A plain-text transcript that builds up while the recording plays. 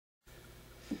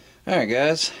Alright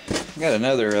guys, I got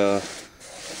another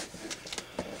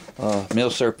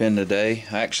milsurp in today.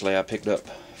 Actually, I picked up,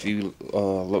 if you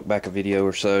look back a video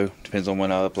or so, depends on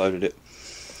when I uploaded it,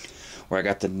 where I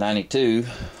got the 92.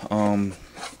 I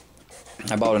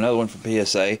bought another one from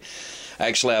PSA.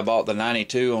 Actually, I bought the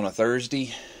 92 on a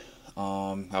Thursday.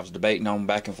 I was debating on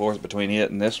back and forth between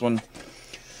it and this one,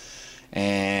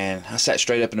 and I sat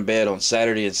straight up in the bed on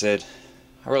Saturday and said,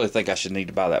 I really think I should need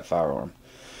to buy that firearm.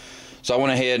 So I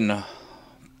went ahead and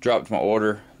dropped my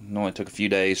order. It only took a few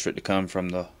days for it to come from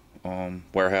the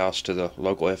warehouse to the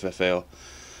local FFL.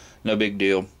 No big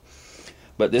deal.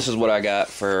 But this is what I got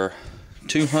for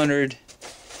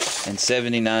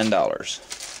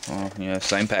 $279. You know,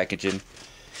 same packaging.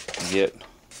 You get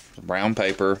the brown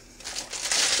paper.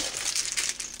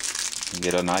 You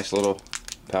get a nice little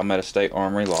Palmetto State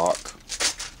Armory lock.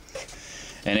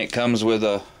 And it comes with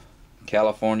a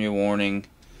California warning.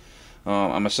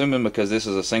 I'm assuming because this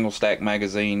is a single stack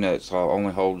magazine that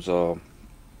only holds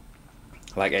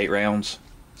like 8 rounds,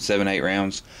 7-8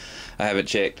 rounds. I haven't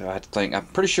checked. I have to think. I'm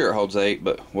pretty sure it holds 8,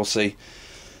 but we'll see.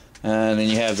 And then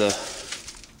you have the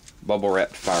bubble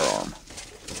wrapped firearm.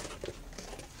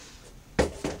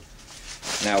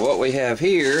 Now what we have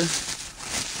here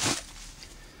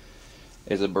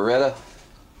is a Beretta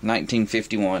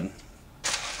 1951.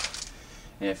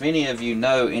 And if any of you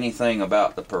know anything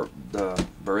about the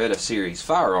Beretta series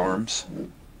firearms,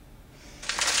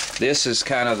 this is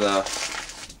kind of the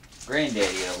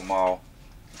granddaddy of them all.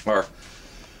 Or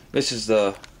this is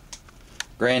the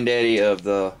granddaddy of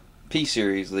the P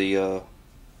series, the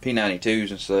P92s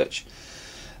and such.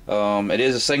 It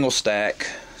is a single stack,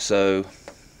 so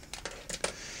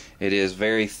it is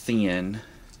very thin,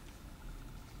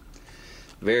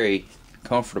 very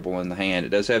comfortable in the hand. It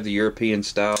does have the European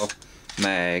style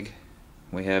mag.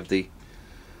 We have the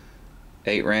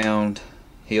 8-round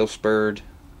heel spurred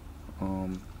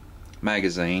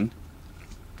magazine.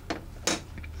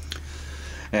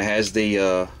 It has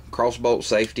the crossbolt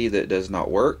safety that does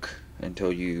not work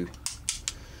until you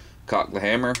cock the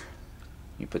hammer.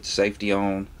 You put the safety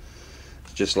on.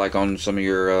 It's just like on some of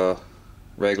your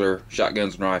regular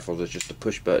shotguns and rifles. It's just a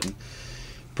push button.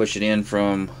 Push it in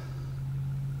from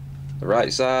the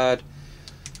right side.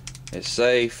 It's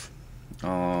safe.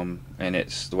 And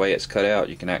it's the way it's cut out,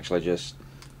 you can actually just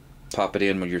pop it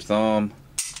in with your thumb.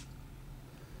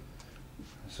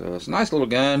 So it's a nice little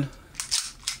gun.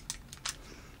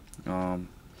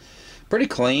 Pretty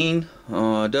clean.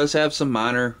 It does have some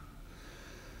minor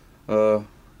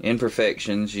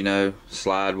imperfections, you know,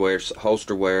 slide wear,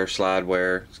 holster wear, slide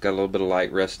wear. It's got a little bit of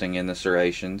light rusting in the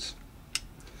serrations.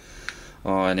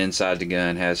 And inside the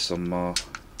gun has some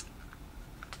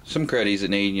cruddies that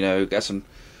need, you know, got some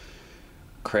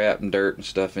crap and dirt and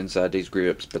stuff inside these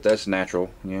grips, but that's natural.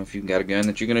 You know, if you've got a gun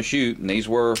that you're going to shoot, and these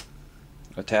were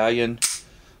Italian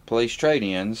police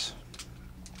trade-ins.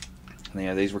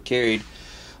 Yeah, these were carried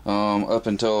up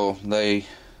until I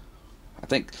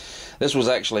think this was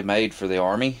actually made for the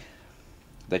Army.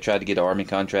 They tried to get an Army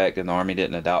contract and the Army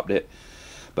didn't adopt it,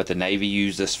 but the Navy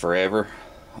used this forever.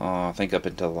 I think up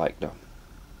until like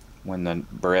when the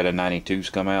Beretta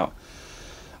 92s come out,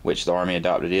 which the Army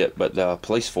adopted it, but the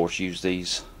police force used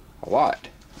these a lot.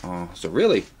 It's a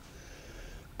really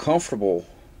comfortable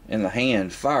in the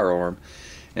hand firearm.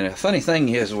 And a funny thing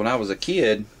is, when I was a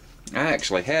kid, I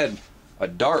actually had a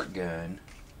dart gun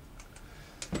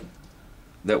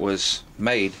that was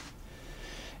made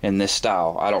in this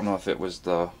style. I don't know if it was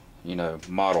the, you know,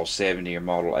 Model 70 or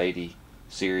Model 80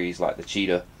 series like the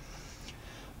Cheetah,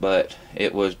 but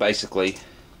it was basically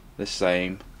the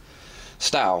same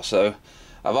style. So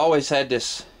I've always had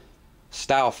this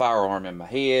style firearm in my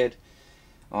head.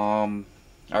 I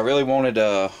really wanted,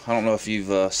 I don't know if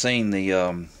you've seen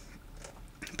the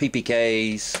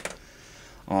PPKs,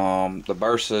 the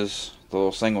Bursas, the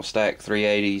little single stack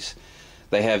 380s.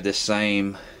 They have this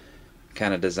same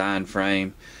kind of design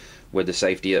frame with the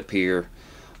safety up here.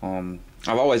 I've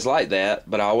always liked that,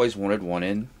 but I always wanted one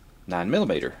in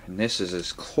 9mm, and this is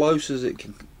as close as it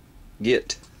can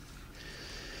get.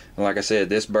 And like I said,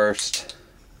 this burst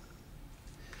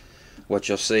what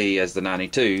you'll see as the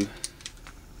 92.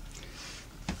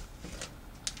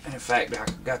 And in fact, I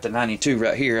got the 92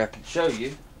 right here. I can show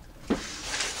you.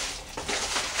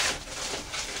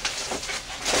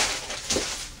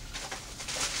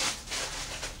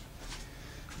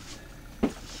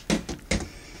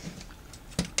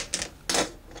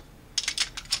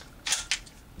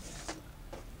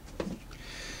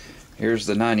 Here's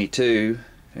the 92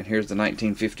 and here's the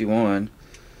 1951.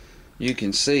 You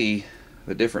can see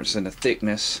the difference in the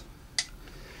thickness.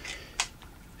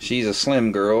 She's a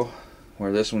slim girl,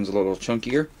 where this one's a little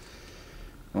chunkier.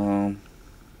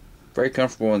 Very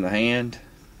comfortable in the hand.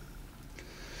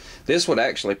 This would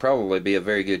actually probably be a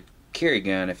very good carry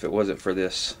gun if it wasn't for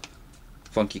this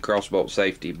funky crossbolt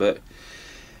safety, but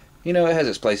you know, it has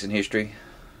its place in history.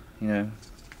 You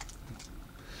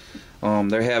know,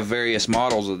 they have various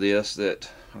models of this that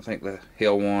I think the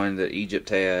Hill one that Egypt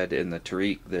had and the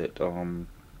Tariq that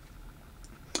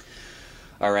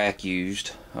Iraq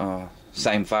used.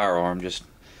 Same firearm, just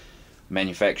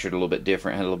manufactured a little bit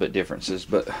different, had a little bit differences,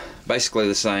 but basically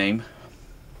the same.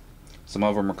 Some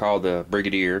of them are called the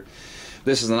Brigadier.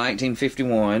 This is the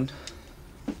 1951.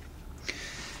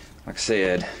 Like I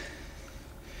said,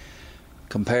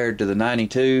 compared to the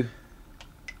 92,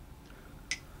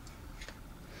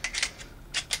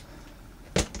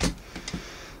 they're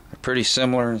pretty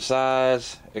similar in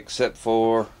size, except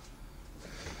for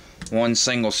one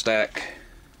single stack,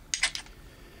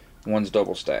 one's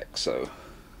double stack. So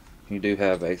you do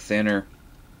have a thinner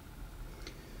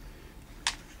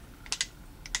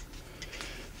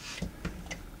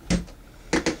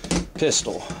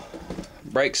pistol.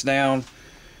 Breaks down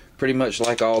pretty much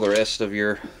like all the rest of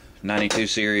your 92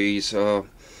 series,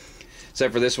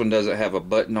 except for this one doesn't have a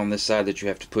button on this side that you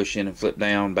have to push in and flip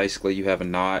down. Basically you have a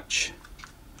notch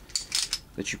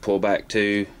that you pull back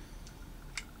to,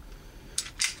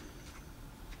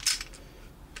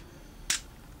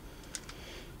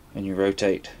 and you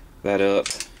rotate that up,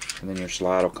 and then your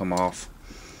slide will come off.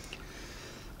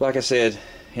 Like I said,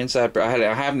 inside,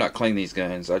 I have not cleaned these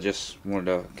guns. I just wanted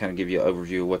to kind of give you an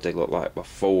overview of what they look like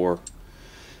before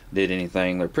did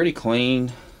anything. They're pretty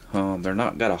clean. They're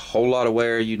not got a whole lot of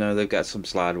wear. You know, they've got some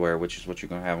slide wear, which is what you're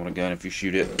going to have on a gun if you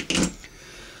shoot it.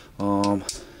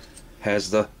 Has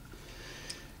the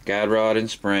guide rod and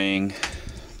spring.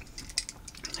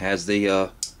 Has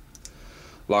the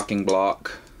locking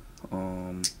block.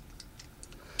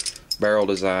 Barrel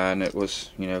design. It was,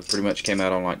 you know, pretty much came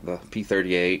out on like the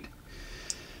P38.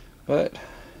 But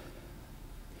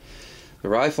the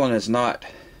rifling is not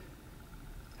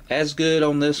as good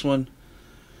on this one.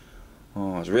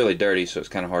 It's really dirty, so it's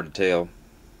kind of hard to tell.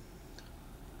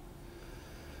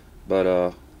 But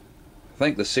I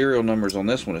think the serial numbers on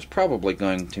this one is probably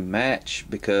going to match,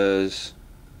 because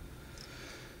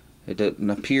it doesn't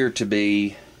appear to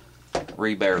be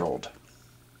rebarreled.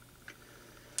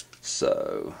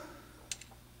 So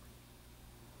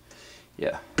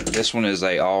yeah, this one is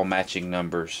a all matching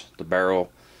numbers. The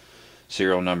barrel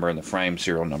serial number and the frame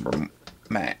serial number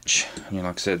match. You know,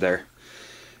 like I said, they're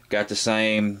got the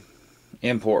same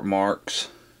import marks.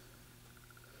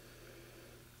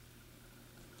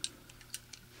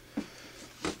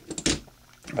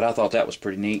 But I thought that was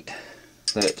pretty neat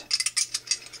that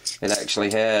it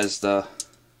actually has the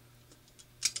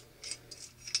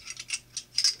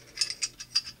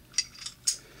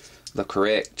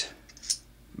correct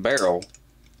barrel,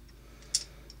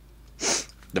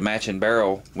 the matching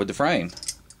barrel with the frame.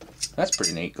 That's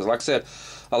pretty neat, because like I said,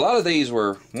 a lot of these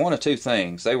were one of two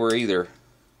things. They were either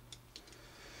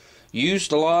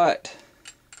used a lot,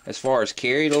 as far as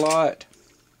carried a lot.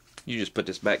 You just put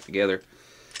this back together,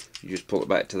 you just pull it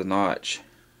back to the notch,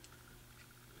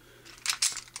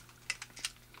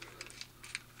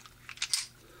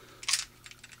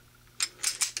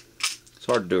 it's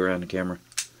hard to do around the camera,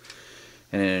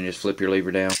 and then just flip your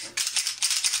lever down.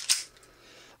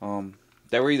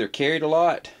 They were either carried a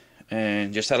lot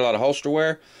and just had a lot of holster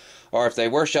wear, or if they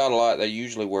were shot a lot, they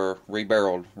usually were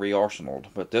rebarreled, re-arsenaled.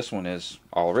 But this one is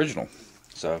all original,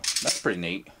 so that's pretty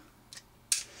neat.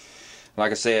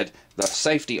 Like I said, the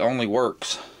safety only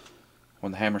works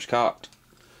when the hammer's cocked.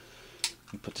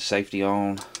 You put the safety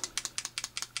on,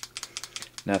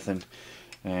 nothing,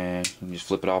 and you just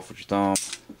flip it off with your thumb.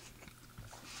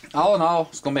 All in all,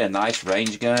 it's going to be a nice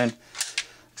range gun. Like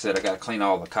I said, I got to clean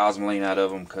all the cosmoline out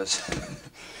of them, because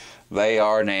they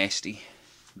are nasty,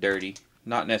 dirty.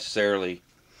 Not necessarily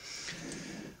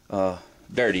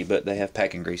dirty, but they have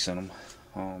packing grease in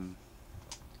them.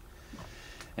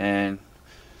 And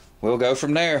we'll go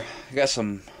from there. I got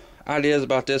some ideas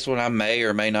about this one. I may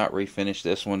or may not refinish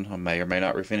this one. I may or may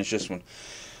not refinish this one.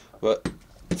 But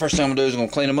first thing I'm going to do is I'm going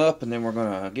to clean them up, and then we're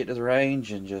going to get to the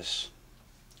range and just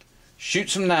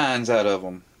shoot some 9s out of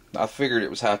them. I figured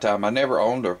it was high time. I never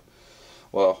owned a,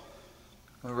 well,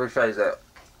 let me rephrase that.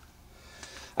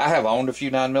 I have owned a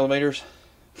few 9mm.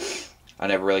 I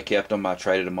never really kept them. I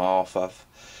traded them off. I've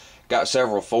got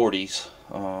several 40s,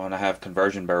 and I have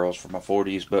conversion barrels for my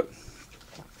 40s, but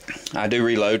I do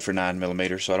reload for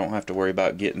 9mm, so I don't have to worry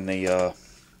about getting the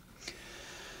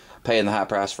paying the high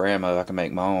price for ammo. I can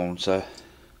make my own. So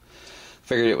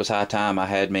figured it was high time I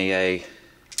had me a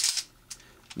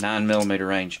 9mm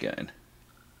range gun,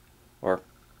 or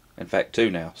in fact 2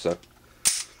 now. So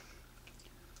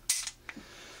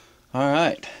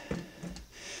Alright.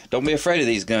 Don't be afraid of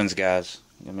these guns, guys.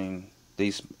 I mean,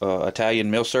 these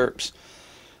Italian milsurps,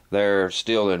 they're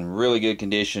still in really good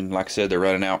condition. Like I said, they're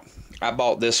running out. I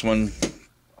bought this one.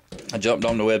 I jumped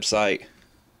on the website,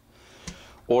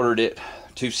 ordered it,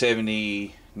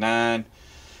 $279, and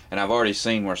I've already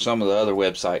seen where some of the other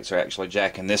websites are actually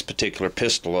jacking this particular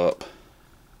pistol up.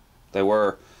 They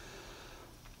were,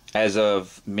 as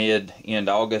of mid-end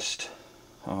August,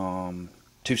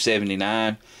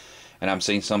 $279, and I'm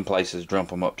seeing some places dump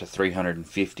them up to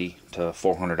 $350 to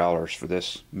 $400 for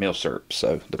this milsurp.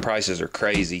 So the prices are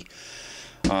crazy,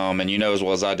 and you know as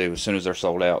well as I do, as soon as they're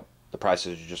sold out, the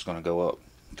prices are just going to go up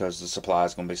because the supply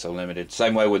is going to be so limited.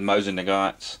 Same way with Mosin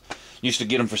Nagants. Used to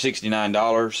get them for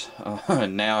 $69,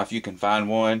 and now if you can find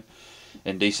one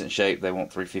in decent shape, they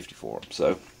want $350 for them.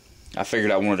 So I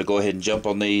figured I wanted to go ahead and jump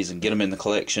on these and get them in the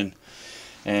collection,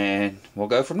 and we'll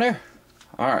go from there.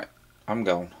 Alright, I'm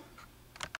going.